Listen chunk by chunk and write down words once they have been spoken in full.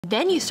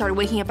Then you started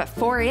waking up at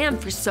 4 a.m.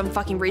 for some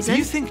fucking reason. Do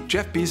you think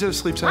Jeff Bezos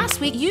sleeps in? Last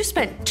week, you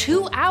spent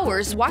 2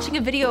 hours watching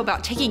a video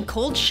about taking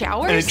cold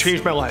showers. And it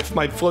changed my life.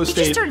 My flow state.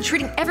 You just started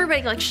treating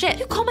everybody like shit.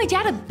 You call my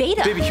dad a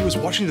beta. Baby, he was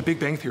watching The Big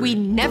Bang Theory. We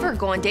never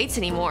go on dates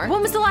anymore.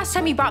 When was the last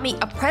time you bought me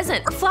a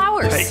present or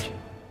flowers? Hey,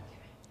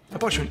 I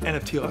bought you an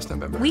NFT last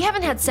November. We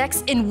haven't had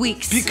sex in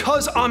weeks.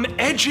 Because I'm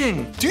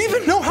edging. Do you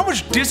even know how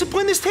much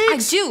discipline this takes? I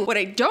do. What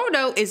I don't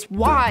know is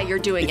why you're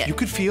doing it. If you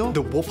could feel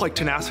the wolf-like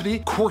tenacity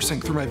coursing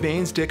through my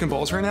veins, dick, and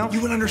balls right now, you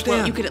would understand.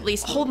 Well, you could at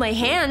least hold my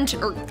hand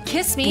or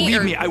kiss me.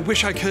 Believe me, I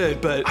wish I could,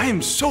 but I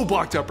am so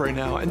blocked up right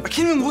now, and I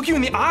can't even look you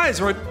in the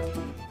eyes or I'd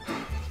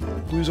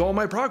lose all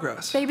my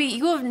progress. Baby,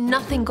 you have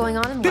nothing going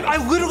on in life.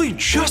 I literally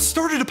just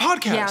started a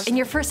podcast. Yeah, and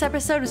your first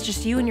episode was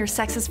just you and your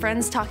sexist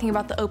friends talking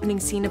about the opening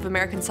scene of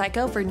American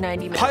Psycho for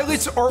 90 minutes.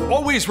 Pilots are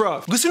always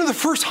rough. Listen to the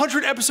first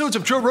 100 episodes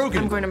of Joe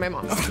Rogan. I'm going to my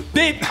mom's.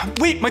 Babe,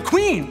 wait, my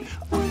queen.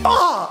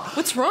 Ah!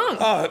 What's wrong?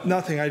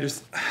 Nothing, I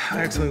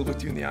accidentally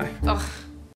looked you in the eye. Ugh.